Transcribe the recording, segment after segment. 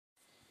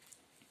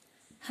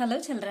Hello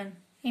children.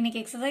 இன்னைக்கு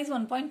exercise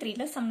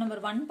 1.3ல sum number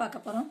 1 பார்க்க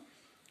போறோம்.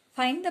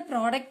 Find the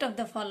product of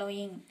the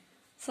following.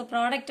 So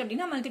product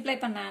அப்படினா multiply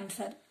பண்ண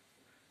answer.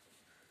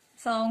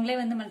 So அவங்களே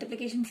வந்து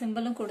multiplication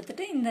symbolம்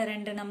கொடுத்துட்டு இந்த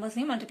ரெண்டு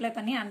நம்பர்ஸையும் multiply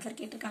பண்ணி answer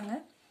கேட்டிருக்காங்க.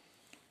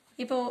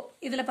 இப்போ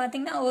இதுல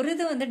பாத்தீங்கன்னா ஒரு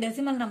இது வந்து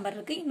decimal number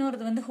இருக்கு,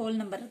 இன்னொரு வந்து whole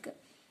number இருக்கு.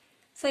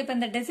 So இப்போ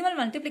இந்த decimal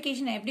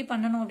multiplication எப்படி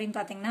பண்ணணும் அப்படினு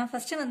பாத்தீங்கன்னா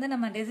first வந்து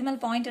நம்ம decimal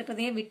point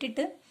இருக்கிறதையே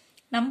விட்டுட்டு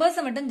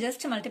நம்பர்ஸை மட்டும்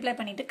just multiply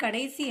பண்ணிட்டு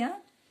கடைசியா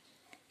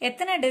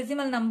எத்தனை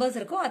டெசிமல் நம்பர்ஸ்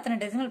இருக்கோ அத்தனை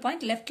டெசிமல்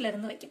பாயிண்ட் லெஃப்ட்ல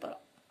இருந்து வைக்க போறோம்.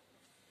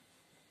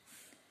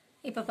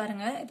 இப்போ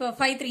பாருங்க, இப்போ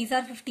 5 3s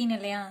are 15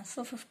 இல்லையா? சோ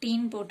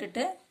 15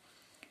 போட்டுட்டு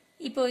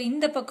இப்போ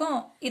இந்த பக்கம்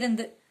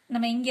இருந்து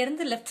நம்ம இங்க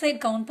இருந்து லெஃப்ட் சைடு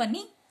கவுண்ட்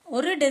பண்ணி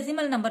ஒரு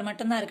டெசிமல் நம்பர்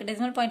மட்டும் தான் இருக்கு.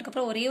 டெசிமல் பாயிண்ட்க்கு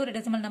அப்புறம் ஒரே ஒரு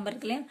டெசிமல் நம்பர்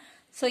இருக்கு இல்லையா?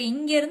 சோ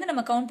இங்க இருந்து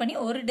நம்ம கவுண்ட் பண்ணி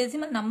ஒரு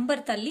டெசிமல்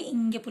நம்பர் தள்ளி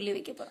இங்க புள்ளி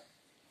வைக்க போறோம்.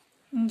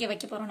 இங்க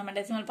வைக்க போறோம் நம்ம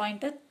டெசிமல்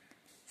பாயிண்ட்.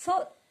 சோ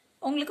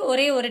உங்களுக்கு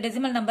ஒரே ஒரு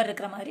டெசிமல் நம்பர்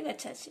இருக்கிற மாதிரி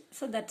வச்சாச்சு.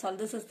 So that's all,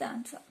 this is the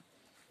answer.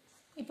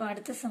 இப்போ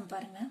அடுத்த சம்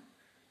பாருங்க.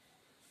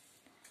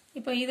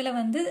 இப்போ இதுல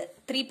வந்து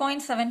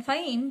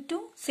 3.75 into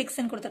 6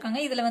 ன்னு கொடுத்திருக்காங்க.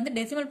 இதுல வந்து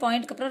டெசிமல்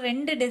பாயிண்ட்க்கு அப்புறம்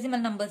ரெண்டு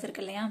டெசிமல் நம்பர்ஸ்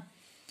இருக்கு இல்லையா?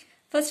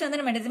 ஃபர்ஸ்ட் வந்து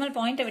நம்ம டெசிமல்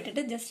பாயிண்ட்டை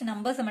விட்டுட்டு ஜஸ்ட்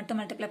நம்பர்ஸை மட்டும்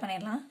மல்டிப்ளை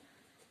பண்ணிடலாம்.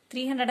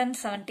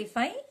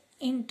 375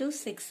 into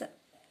 6.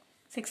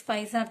 6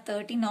 5s are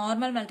 30.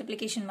 Normal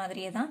multiplication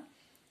மாதிரியே தான்.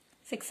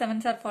 6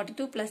 7s are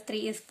 42 plus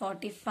 3 is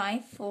 45.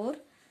 4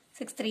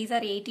 6 3s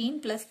are 18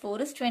 plus 4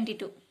 is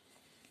 22.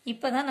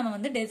 இப்பதான் நம்ம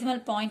வந்து டெசிமல்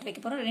பாயிண்ட் வைக்க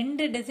போறோம்.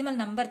 ரெண்டு டெசிமல்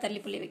நம்பர் தள்ளி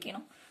புள்ளி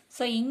வைக்கணும்.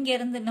 சோ இங்க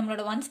இருந்து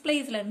நம்மளோட ஒன்ஸ்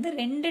பிளேஸ்ல இருந்து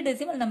ரெண்டு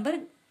டெசிமல் நம்பர்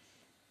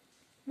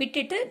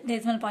விட்டுட்டு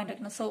டெசிமல் பாயிண்ட்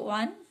வைக்கணும். சோ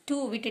 1 2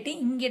 விட்டுட்டு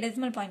இங்க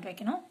டெசிமல் பாயிண்ட்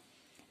வைக்கணும்.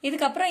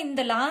 இதுக்கப்புறம்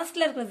இந்த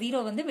லாஸ்ட்ல இருக்கிற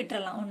 0 வந்து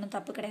விட்டுறலாம், ஒன்றும்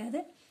தப்பு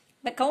கிடையாது.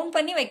 கவுண்ட்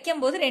பண்ணி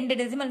வைக்கும் போது ரெண்டு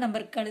டெசிமல்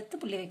நம்பருக்கு அடுத்து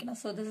புள்ளி வைக்கணும்.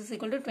 So this is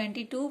equal to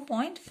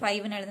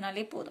 22.5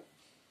 எழுதினாலே போதும்.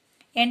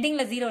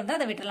 எண்டிங்ல 0 இருந்தால்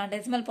அதை விட்டுறலாம்.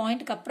 டெசிமல்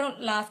பாயிண்ட்க்கு அப்புறம்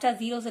லாஸ்டா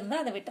 0s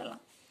இருந்தால் அதை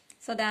விட்டுறலாம்.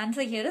 So the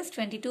answer here is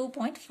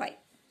 22.5.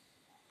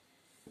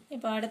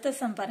 இப்போ அடுத்த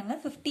சம் பாருங்க.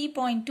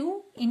 50.2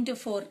 into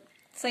 4.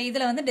 ஸோ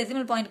இதில் வந்து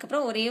டெசிமல் பாயிண்ட்க்கு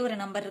அப்புறம் ஒரே ஒரு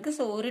நம்பர் இருக்கு.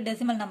 ஸோ ஒரு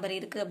டெசிமல் நம்பர்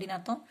இருக்கு அப்படின்னு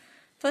அர்த்தம்.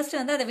 ஃபர்ஸ்ட்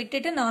வந்து அதை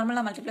விட்டுட்டு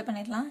நார்மலாக மல்டிப்ளை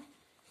பண்ணிடலாம்.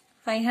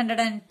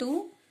 502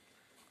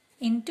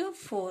 into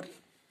 4.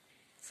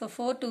 So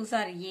 4 2s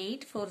are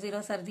 8, 4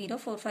 0s are 0,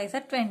 4 5s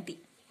are 20.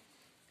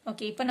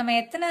 Okay, இப்போ நம்ம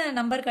எத்தனை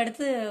நம்பருக்கு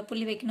அடுத்து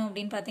புள்ளி வைக்கணும்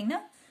அப்படின்னு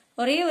பார்த்தீங்கன்னா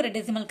ஒரே ஒரு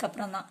டெசிமலுக்கு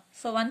அப்புறம் தான்.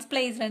 ஸோ ஒன்ஸ்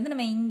பிளேஸ்ல இருந்து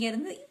நம்ம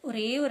இங்கேருந்து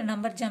ஒரே ஒரு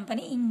நம்பர் ஜம்ப்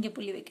பண்ணி இங்கே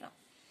புள்ளி வைக்கிறோம்.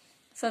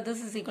 So this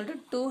is equal to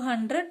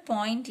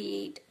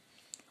 200.8.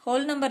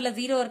 Whole நம்பர்ல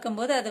 0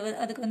 இருக்கும்போது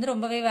அதுக்கு வந்து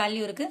ரொம்பவே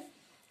வேல்யூ இருக்கு.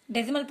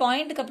 டெசிமல்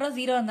பாயிண்ட்க்கு அப்புறம்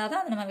 0 இருந்தால்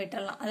தான் அதை நம்ம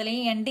விட்டுறலாம்.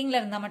 அதுலேயும் எண்டிங்ல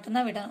இருந்தால்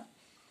மட்டும்தான் விடணும்.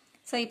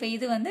 ஸோ இப்போ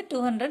இது வந்து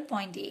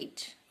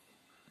 200.8.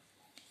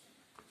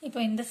 இப்போ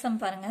இந்த சம்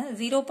பாருங்க.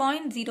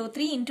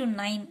 0.03 into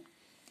 9.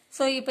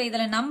 ஸோ இப்போ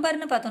இதில்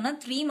நம்பர்னு பார்த்தோம்னா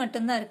 3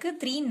 மட்டும்தான் இருக்கு.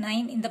 3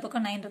 9 இந்த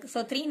பக்கம் 9 இருக்கு.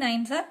 ஸோ 3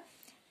 9s are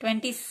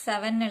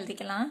 27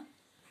 எழுதிக்கலாம்.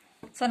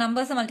 ஸோ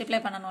நம்பர்ஸை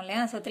மல்டிப்ளை பண்ணணும்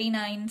இல்லையா? So 3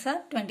 9s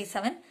are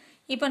 27.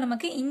 இப்போ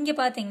நமக்கு இங்க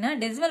பாத்தீங்கன்னா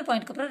டெசிமல்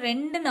பாயிண்ட்க்கு அப்புறம்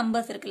ரெண்டு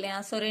நம்பர்ஸ் இருக்கு இல்லையா?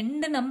 சோ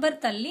ரெண்டு நம்பர்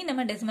தள்ளி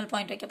நம்ம டெசிமல்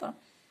பாயிண்ட் வைக்க போறோம்.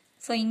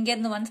 சோ இங்க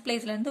இருந்து ஒன்ஸ்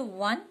பிளேஸ்ல இருந்து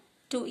 1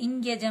 2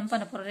 இங்க ஜம்ப்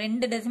பண்ண போறோம்.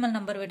 ரெண்டு டெசிமல்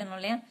நம்பர் விடணும்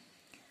இல்லையா?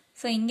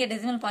 சோ இங்க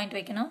டெசிமல் பாயிண்ட்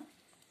வைக்கணும்.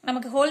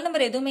 நமக்கு ஹோல்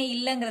நம்பர் எதுவுமே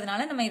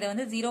இல்லைங்கிறதுனால நம்ம இதை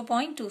வந்து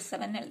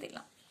 0.27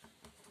 எழுதிடலாம்.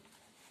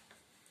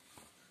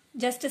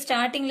 ஜஸ்ட்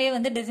ஸ்டார்டிங்லேயே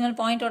வந்து டெசிமல்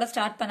பாயிண்டோட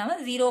ஸ்டார்ட் பண்ணாம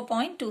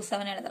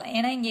 0.27 எழுதலாம்.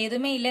 ஏன்னா இங்க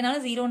எதுவுமே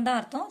இல்லைனாலும் 0 தான்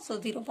அர்த்தம். சோ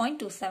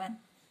 0.27.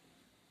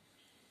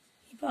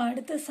 இப்போ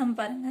அடுத்த சம்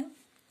பாருங்க.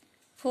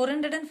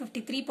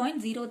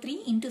 453.03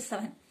 into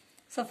 7.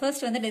 ஸோ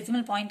ஃபர்ஸ்ட் வந்து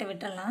டெசிமல் பாயிண்ட்டை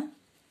விட்டுறலாம்.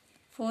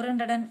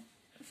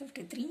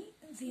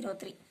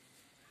 453.03.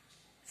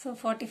 So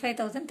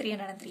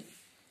 45,303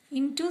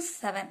 into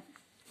 7.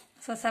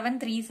 So 7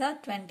 3s are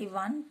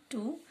 21,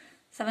 2,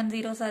 7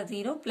 0s are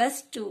 0 plus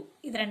 2.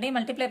 இது ரெண்டையும்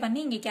மல்டிப்ளை பண்ணி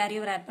இங்கே கேரி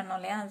ஓவர் ஆட் பண்ணோம்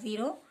இல்லையா?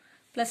 0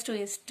 plus 2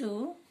 is 2.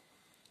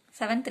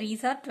 7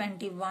 3s are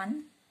 21,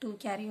 2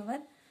 carry over.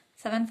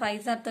 7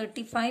 5s are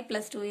 35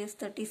 plus 2 is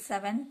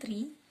 37,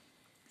 3.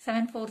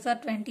 7 4s are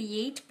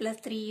 28 plus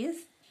 3 is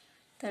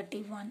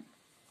 31.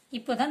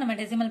 இப்போ தான் நம்ம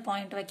டெசிமல்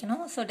பாயிண்ட்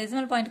வைக்கணும். ஸோ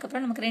டெசிமல் பாயிண்ட்க்கு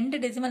அப்புறம் நமக்கு ரெண்டு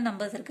டெசிமல்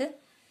நம்பர்ஸ் இருக்கு.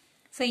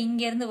 ஸோ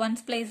இங்கேருந்து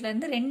ஒன்ஸ் பிளேஸ்ல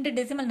இருந்து ரெண்டு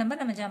டெசிமல்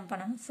நம்பர் நம்ம ஜம்ப்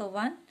பண்ணணும். ஸோ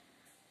 1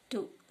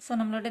 2. ஸோ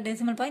நம்மளோட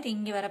டெசிமல் பாயிண்ட்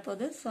இங்கே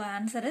வரப்போகுது. So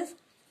answer is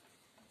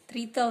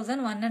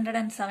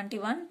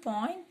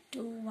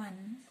 3171.21.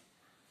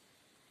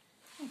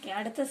 ஓகே,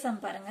 அடுத்த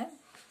சம் பாருங்க.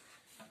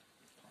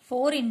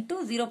 4 into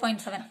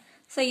 0.7.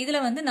 ஸோ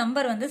இதில் வந்து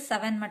நம்பர் வந்து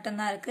 7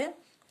 மட்டும்தான் இருக்கு.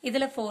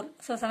 இதில் 4.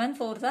 So 7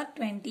 4s are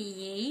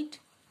 28.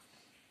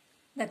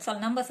 That's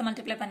all. நம்பர்ஸை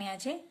மல்டிப்ளை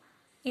பண்ணியாச்சு.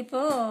 இப்போ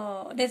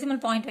டெசிமல்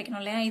பாயிண்ட்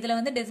வைக்கணும் இல்லையா? இதில்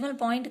வந்து டெசிமல்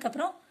பாயிண்ட்க்கு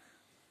அப்புறம்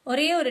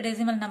ஒரே ஒரு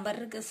டெசிமல் நம்பர்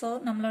இருக்கு. ஸோ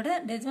நம்மளோட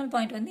டெசிமல்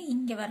பாயிண்ட் வந்து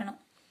இங்கே வரணும்.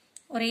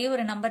 ஒரே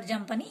ஒரு நம்பர்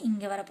ஜம்ப் பண்ணி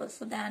இங்கே வரப்போகுது.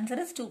 So the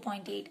answer is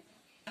 2.8.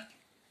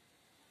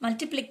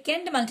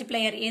 Multiplicand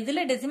multiplier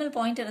எதில் டெசிமல்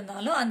பாயிண்ட்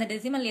இருந்தாலும் அந்த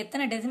டெசிமல்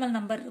எத்தனை டெசிமல்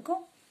நம்பர் இருக்கோ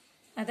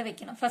அதை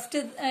வைக்கணும். ஃபர்ஸ்ட்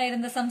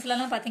இருந்த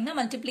சம்ஸ்லாம் பார்த்தீங்கன்னா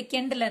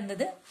மல்டிப்ளிகண்ட்ல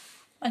இருந்தது.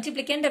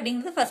 மல்டிப்ளிகண்ட்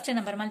அப்படிங்கிறது first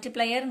number,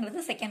 மல்டிப்ளையர்ங்கிறது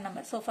second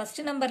number. So first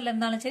நம்பர்ல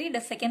இருந்தாலும் சரி,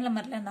 செகண்ட்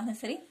நம்பர்ல இருந்தாலும்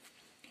சரி,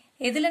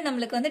 எதில்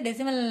நம்மளுக்கு வந்து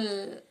டெசிமல்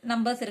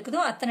நம்பர்ஸ்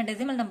இருக்குதோ அத்தனை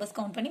டெசிமல் நம்பர்ஸ்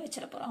கவுண்ட் பண்ணி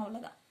வச்சிட போகிறோம்,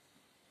 அவ்வளோதான்.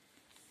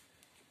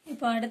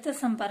 இப்போ அடுத்த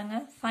சம் பாருங்க.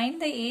 Find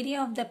the area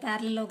of the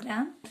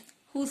parallelogram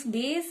whose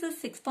base is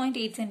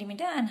 6.8 cm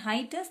and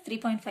height is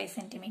 3.5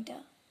 cm.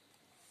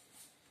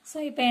 So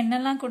இப்போ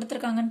என்னெல்லாம்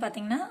கொடுத்துருக்காங்கன்னு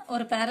பார்த்தீங்கன்னா,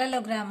 ஒரு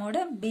parallelogram-ஓட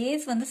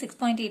பேஸ் வந்து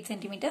 6.8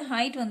 cm,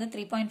 ஹைட் வந்து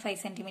 3.5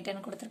 cm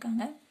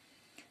கொடுத்துருக்காங்க.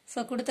 ஸோ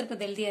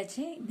கொடுத்துருக்கிறது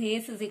எழுதியாச்சு.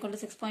 Base is equal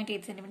to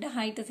 6.8 cm,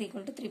 height is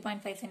equal to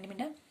 3.5 cm.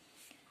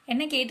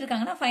 என்ன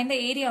கேட்டிருக்காங்கன்னா, find the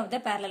area of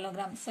the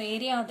parallelogram. So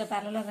area of the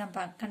parallelogram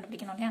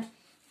கண்டுபிடிக்கணும் இல்லையா?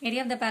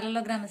 Area of the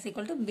parallelogram is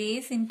equal to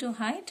base into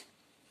height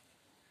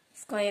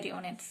square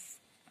units.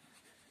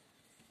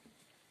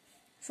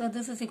 So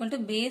this is equal to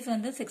base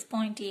வந்து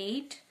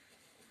 6.8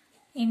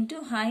 into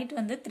height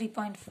வந்து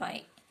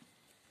 3.5.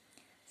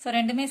 So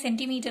ரெண்டுமே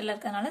சென்டிமீட்டர்ல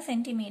இருக்கறனால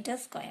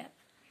centimetre square.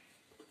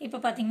 இப்போ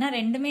பாத்தீங்கன்னா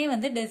ரெண்டுமே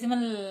வந்து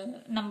டெசிமல்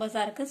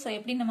நம்பர்ஸா இருக்கு. ஸோ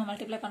எப்படி நம்ம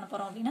மல்டிப்ளை பண்ண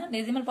போறோம் அப்படின்னா,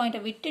 டெசிமல்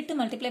பாயிண்ட்டை விட்டுட்டு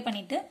மல்டிப்ளை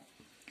பண்ணிட்டு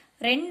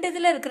ரெண்டு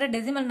இதில் இருக்கிற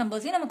டெசிமல்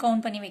நம்பர்ஸையும் நம்ம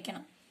கவுண்ட் பண்ணி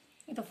வைக்கணும்.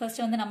 இப்போ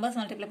ஃபர்ஸ்ட் வந்து நம்பர்ஸ்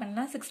மல்டிப்ளை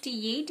பண்ணலாம்.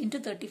 68 into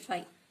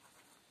 35.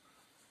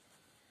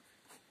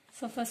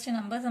 So first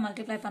numbers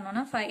multiply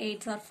பண்ணோம்னா 5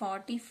 8s are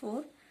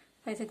 44,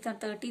 5 6 are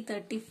 30,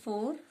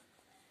 34,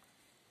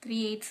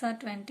 3 8s are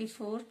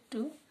 24,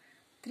 2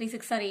 3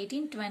 6 are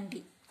 18,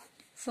 20.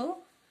 So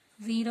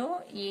 0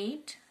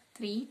 8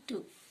 3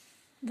 2.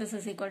 This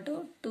is equal to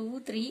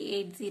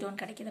 2380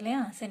 கிடைக்குது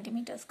இல்லையா,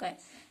 சென்டிமீட்டர் ஸ்கொயர்.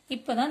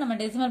 இப்போ தான் நம்ம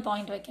டெசிமல்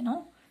பாயிண்ட்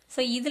வைக்கணும்.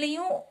 ஸோ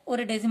இதுலேயும்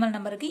ஒரு டெசிமல்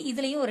நம்பர் இருக்குது,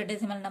 இதுலேயும் ஒரு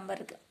டெசிமல் நம்பர்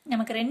இருக்குது.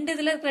 நமக்கு ரெண்டு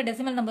இதில் இருக்கிற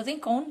டெசிமல்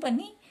நம்பர்ஸையும் கவுண்ட்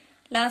பண்ணி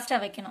லாஸ்ட்டாக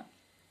வைக்கணும்.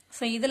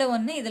 ஸோ இதில்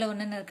ஒன்று இதில்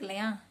ஒன்றுன்னு இருக்கு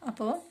இல்லையா?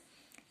 அப்போது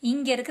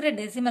இங்கே இருக்கிற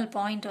டெசிமல்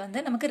பாயிண்ட் வந்து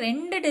நமக்கு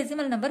ரெண்டு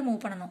டெசிமல் நம்பர்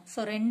மூவ் பண்ணணும். ஸோ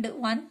 2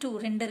 1 2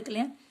 2 இருக்கு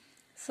இல்லையா?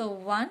 ஸோ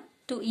 1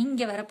 2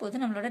 இங்கே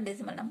வரப்போகுது நம்மளோட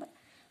டெசிமல் நம்பர்.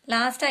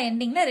 லாஸ்ட்டாக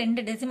எண்டிங்கில்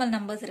ரெண்டு டெசிமல்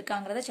நம்பர்ஸ்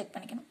இருக்காங்கிறத செக்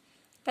பண்ணிக்கணும்.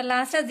 இப்போ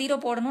லாஸ்ட்டாக 0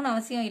 போடணும்னு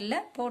அவசியம் இல்லை,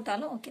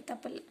 போட்டாலும் ஓகே,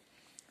 தப்பு இல்லை.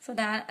 So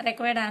the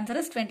required answer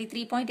is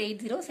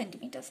 23.80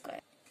 centimeter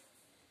square.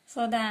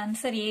 So the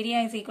answer area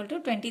is equal to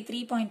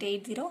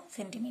 23.80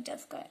 centimeter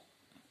square.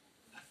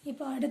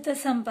 இப்போ அடுத்த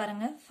சம்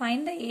பாருங்க.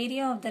 Find the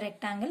area of the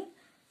rectangle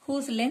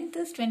whose length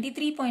is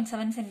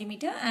 23.7 cm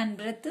and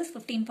breadth is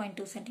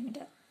 15.2 cm.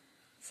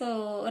 So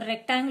ஒரு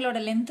ரெக்டாங்கிளோட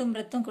லென்த்தும்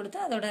பிரெத்தும் கொடுத்து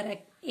அதோட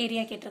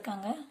area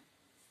கேட்டிருக்காங்க.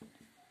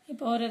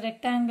 இப்போ ஒரு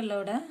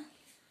ரெக்டாங்கிளோட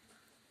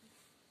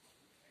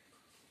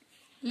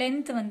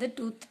length வந்து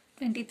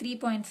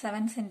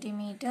 23.7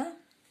 cm,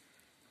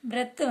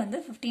 பிரெத் வந்து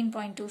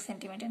 15.2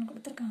 cm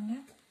கொடுத்துருக்காங்க.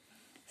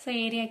 ஸோ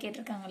ஏரியா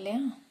கேட்டிருக்காங்க இல்லையா?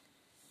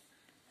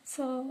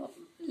 So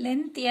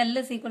length L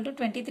is equal to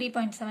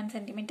 23.7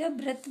 cm,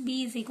 breadth B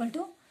is equal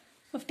to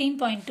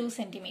 15.2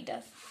 cm.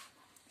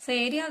 So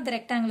area of the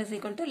rectangle is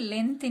equal to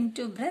length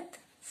into breadth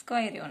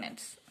square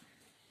units.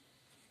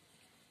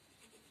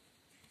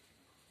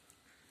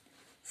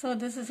 So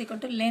this is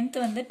equal to length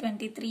வந்து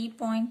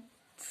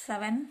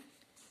 23.7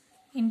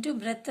 into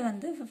breadth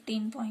வந்து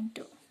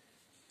 15.2.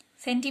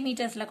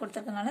 சென்டிமீட்டர்ஸில்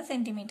கொடுத்துருக்கனால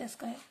centimetre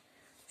square.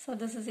 So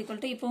this is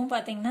equal to, இப்போவும்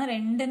பார்த்தீங்கன்னா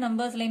ரெண்டு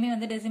நம்பர்ஸ்லையுமே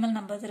வந்து decimal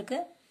numbers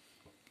இருக்குது.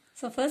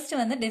 So first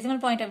வந்து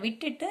decimal பாயிண்ட்டை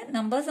விட்டுட்டு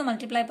நம்பர்ஸை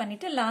மல்டிப்ளை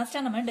பண்ணிவிட்டு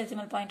லாஸ்ட்டாக நம்ம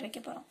டெசிமல் பாயிண்ட் வைக்க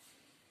போகிறோம்.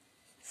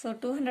 So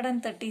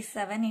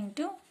 237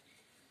 into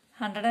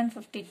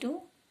 152.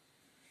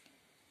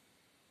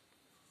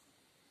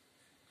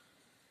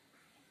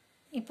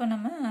 இப்போ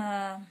நம்ம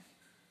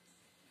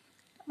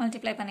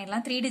மல்டிப்ளை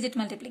பண்ணிடலாம். 3 digit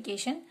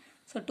multiplication.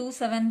 So 2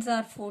 7s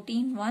are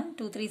 14, 1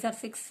 2 3s are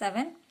 6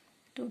 7,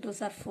 2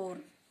 2s are 4.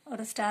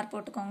 ஒரு ஸ்டார்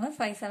போட்டுக்கோங்க.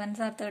 5 7s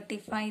are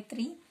 35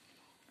 3,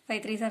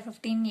 5 3s are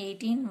 15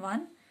 18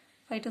 1,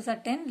 5 2s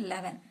are 10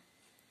 11.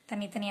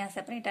 தனித்தனியாக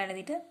செப்பரேட்டாக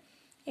எழுதிட்டு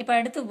இப்போ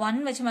அடுத்து 1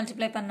 வச்சு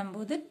மல்டிப்ளை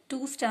பண்ணும்போது 2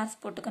 ஸ்டார்ஸ்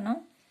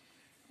போட்டுக்கணும்.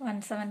 1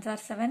 7s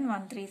are 7,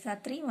 1 3s are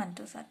 3, 1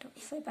 2s are 2.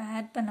 So இப்போ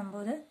ஆட்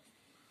பண்ணும்போது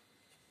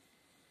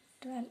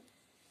 12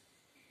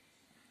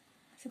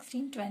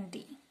 16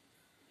 20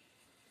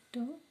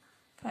 2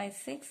 5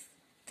 6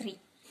 3.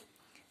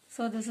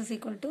 So this is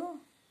equal to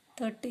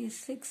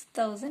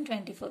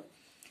 36,024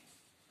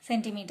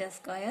 centimetre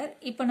square.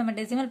 இப்போ நம்ம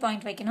டெசிமல்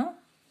பாயிண்ட் வைக்கணும்.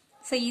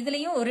 ஸோ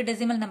இதுலேயும் ஒரு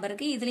டெசிமல் நம்பர்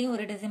இருக்குது, இதுலேயும்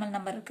ஒரு டெசிமல்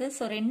நம்பர் இருக்குது.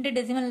 ஸோ ரெண்டு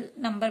டெசிமல்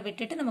நம்பர்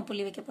விட்டுட்டு நம்ம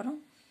புள்ளி வைக்க போகிறோம்.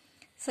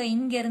 ஸோ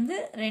இங்கேருந்து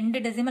ரெண்டு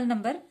டெசிமல்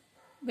நம்பர்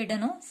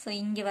விடணும். ஸோ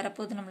இங்கே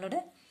வரப்போகுது நம்மளோட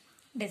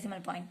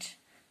டெசிமல் பாயிண்ட்.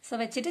 ஸோ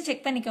வச்சுட்டு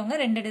செக் பண்ணிக்கோங்க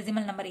ரெண்டு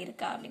டெசிமல் நம்பர்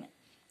இருக்கா அப்படின்னு.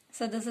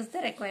 So this is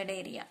the required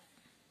area.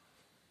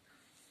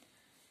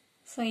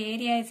 So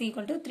area is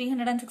equal to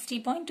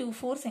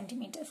 360.24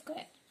 centimeter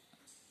square.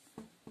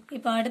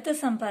 இப்போ அடுத்த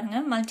சம் பாருங்க.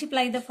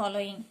 Multiply the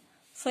following.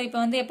 ஸோ இப்போ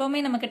வந்து எப்போவுமே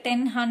நமக்கு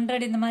 10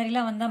 100 இந்த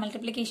மாதிரிலாம் வந்தால்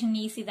மல்டிப்ளிகேஷன்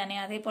ஈஸி தானே,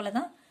 அதே போல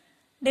தான்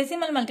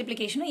டெசிமல்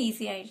மல்டிப்ளிகேஷனும்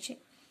ஈஸி ஆயிடுச்சு.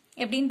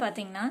 எப்படின்னு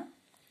பார்த்தீங்கன்னா,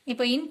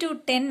 இப்போ இன்டூ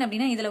 10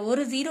 அப்படின்னா இதில்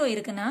ஒரு 0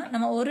 இருக்குன்னா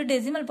நம்ம ஒரு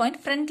டெசிமல்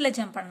பாயிண்ட் ஃப்ரண்ட்டில்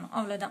ஜம்ப் பண்ணணும்,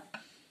 அவ்வளோதான்.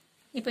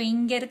 இப்போ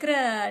இங்கே இருக்கிற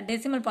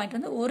டெசிமல் பாயிண்ட்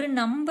வந்து ஒரு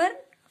நம்பர்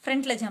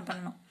ஃப்ரண்ட்டில் ஜம்ப்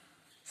பண்ணணும்.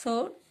 ஸோ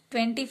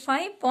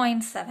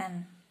 25.7,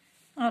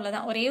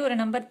 அவ்வளோதான். ஒரே ஒரு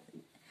நம்பர்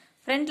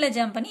ஃப்ரண்ட்டில்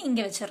ஜம்ப் பண்ணி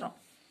இங்கே வச்சிடறோம்.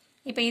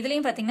 இப்போ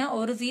இதுலேயும் பார்த்தீங்கன்னா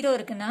ஒரு 0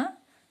 இருக்குன்னா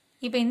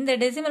இப்போ இந்த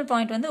டெசிமல்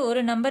பாயிண்ட் வந்து ஒரு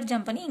நம்பர்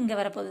ஜம்ப் பண்ணி இங்கே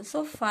வரப்போகுது. ஸோ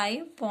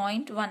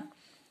 5.1.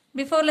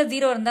 பிஃபோரில்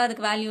 0 இருந்தால்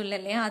அதுக்கு வேல்யூ இல்லை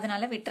இல்லையா,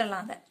 அதனால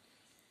விட்டுறலாம் அதை.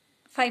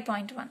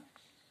 5.1.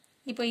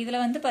 இப்போ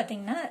இதில் வந்து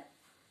பார்த்தீங்கன்னா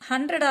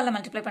 100ஆல்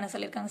மல்டிப்ளை பண்ண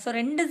சொல்லியிருக்காங்க. ஸோ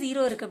 2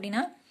 0 இருக்குது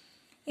அப்படின்னா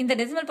இந்த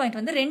டெசிமல் பாயிண்ட்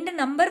வந்து 2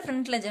 நம்பர்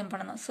ஃப்ரண்ட்டில் ஜம்ப்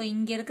பண்ணணும். ஸோ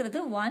இங்கே இருக்கிறது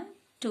 1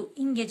 2,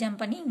 இங்கே ஜம்ப்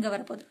பண்ணி இங்கே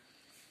வரப்போகுது.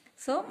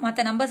 ஸோ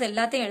மற்ற நம்பர்ஸ்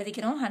எல்லாத்தையும்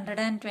எழுதிக்கிறோம்.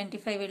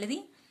 125 எழுதி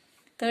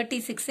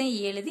 36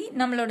 எழுதி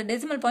நம்மளோட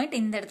டெசிமல் பாயிண்ட்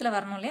இந்த இடத்துல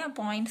வரணும் இல்லையா,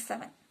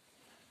 0.7.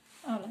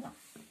 அவ்வளோதான்.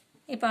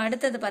 இப்போ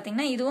அடுத்தது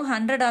பார்த்தீங்கன்னா இதுவும்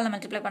 100ஆல்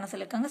மல்டிப்ளை பண்ண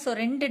சொல்லியிருக்காங்க. ஸோ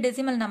 2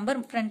 டெசிமல் நம்பர்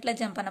ஃப்ரண்ட்டில்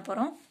ஜம்ப் பண்ண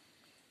போகிறோம்.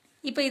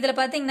 இப்போ இதில்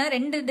பார்த்தீங்கன்னா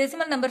 2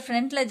 டெசிமல் நம்பர்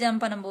ஃப்ரண்ட்டில்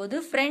ஜம்ப் பண்ணும்போது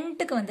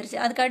ஃப்ரண்ட்டுக்கு வந்துருச்சு.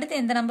 அதுக்கு அடுத்து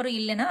எந்த நம்பரும்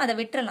இல்லைன்னா அதை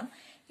விட்டுறலாம்.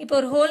 இப்போ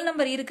ஒரு ஹோல்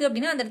நம்பர் இருக்குது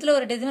அப்படின்னா அந்த இடத்துல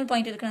ஒரு டெசிமல்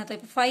பாயிண்ட் இருக்குன்னு அர்த்தம்.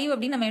 இப்போ 5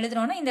 அப்படின்னு நம்ம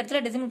எழுதுறோம்னா இந்த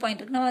இடத்துல டெசிமல் பாயிண்ட்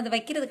இருக்கு, நம்ம அதை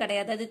வைக்கிறது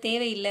கிடையாது, அது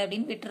தேவையில்லை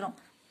அப்படின்னு விட்டுறோம்.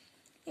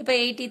 இப்போ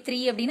 83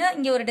 அப்படின்னா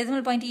இங்கே ஒரு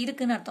டெசிமல் பாயிண்ட்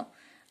இருக்குன்னு அர்த்தம்.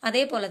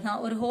 அதே போல தான்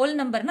ஒரு ஹோல்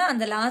நம்பர்னா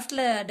அந்த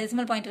லாஸ்ட்டில்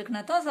டெசிமல் பாயிண்ட்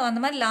இருக்குன்னு அர்த்தம். ஸோ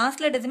அந்த மாதிரி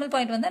லாஸ்ட்டில் டெசிமல்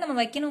பாயிண்ட் வந்து நம்ம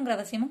வைக்கணுங்கிற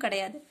அவசியமும்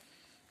கிடையாது.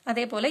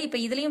 அதே போல் இப்போ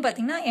இதுலேயும்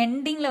பார்த்தீங்கன்னா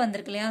எண்டிங்கில்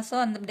வந்திருக்கு இல்லையா, ஸோ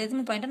அந்த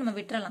டெசிமல் பாயிண்ட்டை நம்ம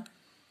விட்டுறலாம்.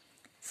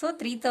 ஸோ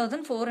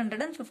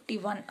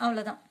 3451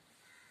 அவ்வளோதான்.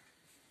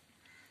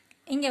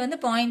 இங்கே வந்து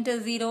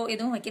 0.0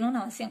 எதுவும் வைக்கணும்னு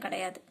அவசியம்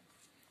கிடையாது.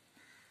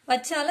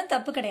 வச்சாலும்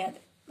தப்பு கிடையாது,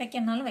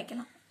 வைக்கணும்னாலும்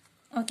வைக்கலாம்.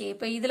 ஓகே,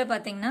 இப்போ இதில்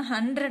பார்த்தீங்கன்னா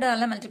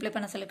 100ஆல் மல்டிப்ளை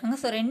பண்ண சொல்லியிருக்காங்க.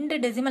 ஸோ 2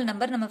 டெசிமல்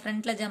நம்பர் நம்ம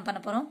ஃப்ரண்ட்டில் ஜம்ப்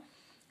பண்ண போகிறோம்.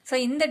 ஸோ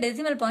இந்த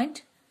டெசிமல் பாயிண்ட்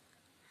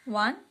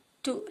 1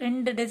 2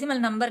 2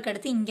 டெசிமல் நம்பருக்கு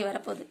அடுத்து இங்கே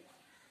வரப்போகுது.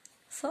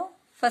 ஸோ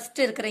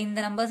ஃபஸ்ட்டு இருக்கிற இந்த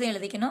நம்பர்ஸையும்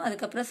எழுதிக்கணும்.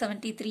 அதுக்கப்புறம்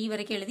 73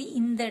 வரைக்கும் எழுதி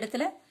இந்த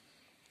இடத்துல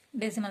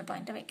டெசிமல்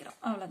பாயிண்ட்டை வைக்கிறோம்.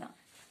 அவ்வளோதான்.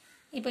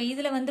 இப்போ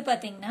இதில் வந்து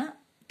பார்த்தீங்கன்னா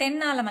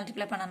 10ஆல்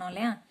மல்டிப்ளை பண்ணணும்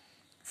இல்லையா.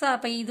 ஸோ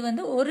அப்போ இது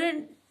வந்து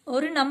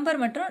ஒரு நம்பர்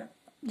மட்டும்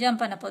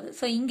ஜம்ப் பண்ண போகுது.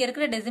 ஸோ இங்கே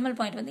இருக்கிற டெசிமல்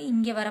பாயிண்ட் வந்து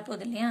இங்கே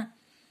வரப்போகுது இல்லையா.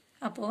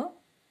 அப்போது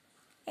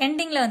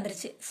எண்டிங்கில்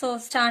வந்துருச்சு. ஸோ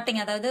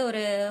ஸ்டார்டிங் அதாவது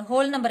ஒரு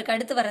ஹோல் நம்பருக்கு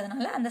அடுத்து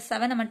வர்றதுனால அந்த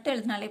 7 மட்டும்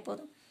எழுதினாலே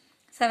போதும்,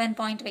 7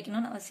 பாயிண்ட்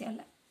வைக்கணும்னு அவசியம்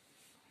இல்லை.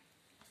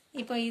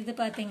 இப்போ இது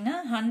பார்த்தீங்கன்னா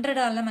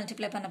 100ஆல்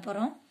மல்டிப்ளை பண்ண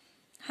போகிறோம்.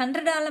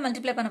 100ஆல்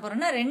மல்டிப்ளை பண்ண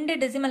போகிறோம்னா 2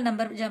 டெசிமல்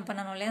நம்பர் ஜம்ப்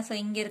பண்ணணும் இல்லையா. ஸோ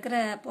இங்கே இருக்கிற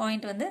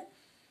பாயிண்ட் வந்து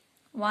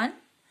 1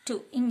 2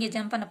 இங்கே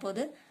ஜம்ப் பண்ண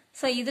போகுது.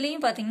 ஸோ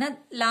இதுலேயும் பார்த்தீங்கன்னா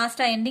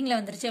லாஸ்ட்டாக எண்டிங்கில்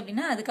வந்துருச்சு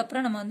அப்படின்னா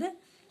அதுக்கப்புறம் நம்ம வந்து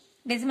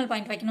டெசிமல்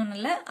பாயிண்ட் வைக்கணும்னு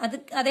இல்லை.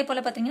 அதே போல்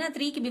பார்த்தீங்கன்னா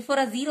 3க்கு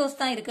பிஃபோராக ஜீரோஸ்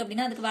தான் இருக்குது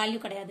அப்படின்னா அதுக்கு வேல்யூ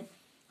கிடையாது.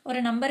 ஒரு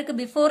நம்பருக்கு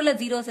பிஃபோரில்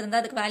ஜீரோஸ்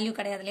இருந்தால் அதுக்கு வேல்யூ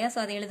கிடையாது இல்லையா. ஸோ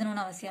அதை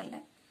எழுதணும்னு அவசியம் இல்லை.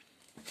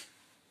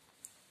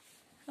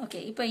 ஓகே,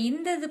 இப்போ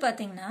இந்த இது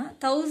பார்த்தீங்கன்னா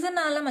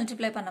 1000ஆல்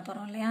மல்டிப்ளை பண்ண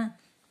போகிறோம் இல்லையா.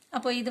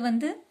 அப்போ இது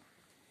வந்து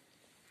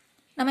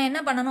நம்ம என்ன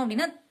பண்ணணும்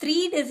அப்படின்னா 3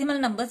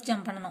 டெசிமல் நம்பர்ஸ்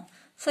ஜம்ப் பண்ணணும்.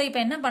 ஸோ இப்போ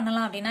என்ன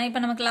பண்ணலாம் அப்படின்னா இப்போ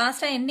நமக்கு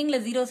லாஸ்ட்டாக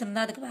எண்டிங்கில் ஜீரோஸ்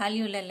இருந்தால் அதுக்கு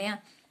வேல்யூ இல்லை இல்லையா.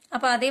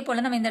 அப்போ அதே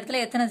போல் நம்ம இந்த இடத்துல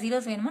எத்தனை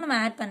ஜீரோஸ் வேணுமோ நம்ம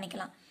ஆட்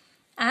பண்ணிக்கலாம்.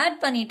 ஆட்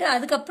பண்ணிவிட்டு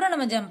அதுக்கப்புறம்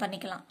நம்ம ஜம்ப்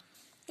பண்ணிக்கலாம்.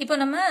 இப்போ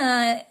நம்ம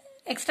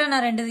எக்ஸ்ட்ரா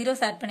நான் 2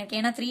 ஜீரோஸ் ஆட்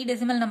பண்ணியிருக்கேன், ஏன்னா 3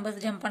 டெசிமல் நம்பர்ஸ்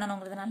ஜம்ப்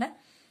பண்ணணுங்கிறதுனால.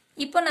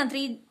 இப்போ நான்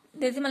 3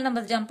 டெசிமல்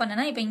நம்பர்ஸ் ஜம்ப்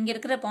பண்ணேன்னா இப்போ இங்கே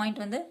இருக்கிற பாயிண்ட்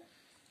வந்து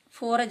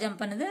 4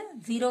 ஜம்ப் பண்ணுது,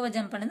 0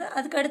 ஜம்ப் பண்ணுது,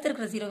 அதுக்கு அடுத்து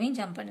இருக்கிற 0வையும்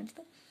ஜம்ப்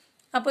பண்ணுது.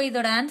 அப்போ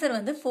இதோட ஆன்சர்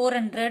வந்து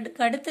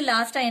 400க்கு அடுத்து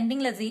லாஸ்ட்டாக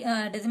எண்டிங்கில்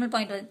டெசிமல்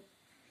பாயிண்ட்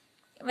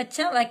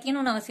வச்சா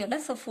வைக்கணும்னு அவசியம்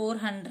இல்லை. ஸோ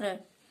 400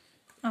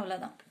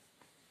 அவ்வளோதான்.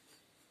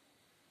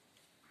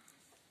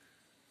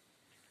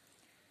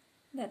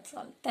 That's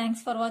all. Thanks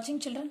for watching,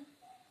 children.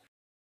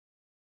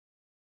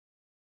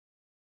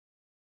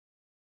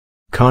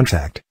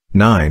 Contact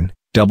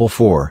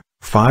 944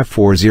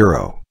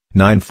 540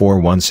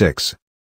 9416.